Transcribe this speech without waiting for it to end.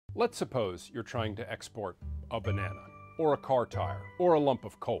Let's suppose you're trying to export a banana, or a car tire, or a lump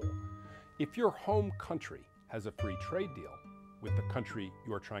of coal. If your home country has a free trade deal with the country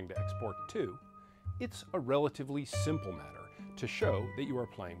you are trying to export to, it's a relatively simple matter to show that you are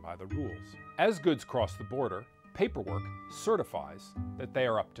playing by the rules. As goods cross the border, paperwork certifies that they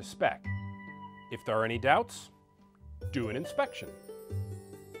are up to spec. If there are any doubts, do an inspection.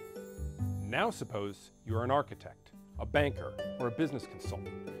 Now suppose you are an architect, a banker, or a business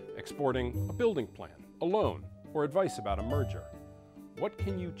consultant exporting a building plan, a loan, or advice about a merger. What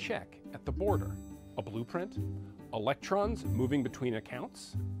can you check at the border? A blueprint? Electrons moving between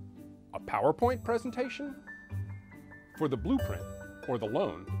accounts? A PowerPoint presentation? For the blueprint or the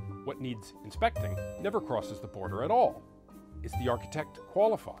loan, what needs inspecting never crosses the border at all. Is the architect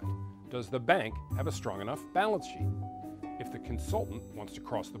qualified? Does the bank have a strong enough balance sheet? If the consultant wants to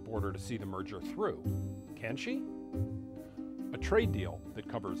cross the border to see the merger through, can she? A trade deal that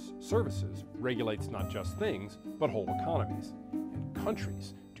covers services regulates not just things, but whole economies. And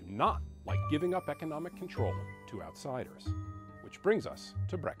countries do not like giving up economic control to outsiders. Which brings us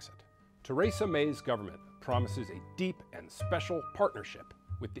to Brexit. Theresa May's government promises a deep and special partnership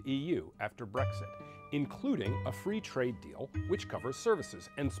with the EU after Brexit, including a free trade deal which covers services,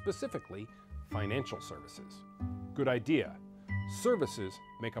 and specifically financial services. Good idea. Services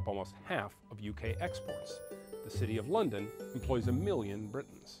make up almost half of UK exports. The City of London employs 1 million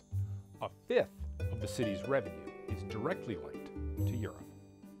Britons. A fifth of the city's revenue is directly linked to Europe.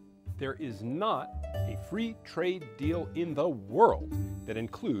 There is not a free trade deal in the world that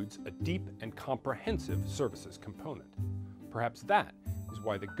includes a deep and comprehensive services component. Perhaps that is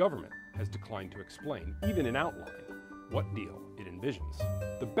why the government has declined to explain, even in outline, what deal it envisions.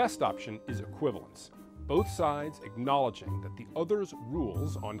 The best option is equivalence, both sides acknowledging that the other's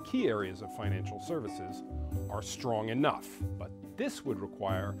rules on key areas of financial services are strong enough, but this would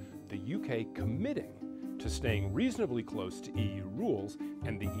require the UK committing to staying reasonably close to EU rules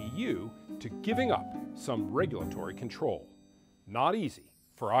and the EU to giving up some regulatory control. Not easy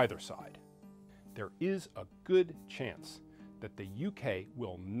for either side. There is a good chance that the UK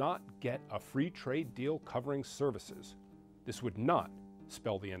will not get a free trade deal covering services. This would not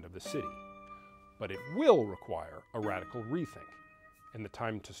spell the end of the city, but it will require a radical rethink, and the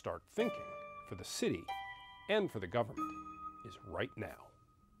time to start thinking for the city and for the government is right now.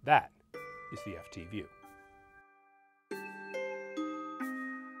 That is the FT View.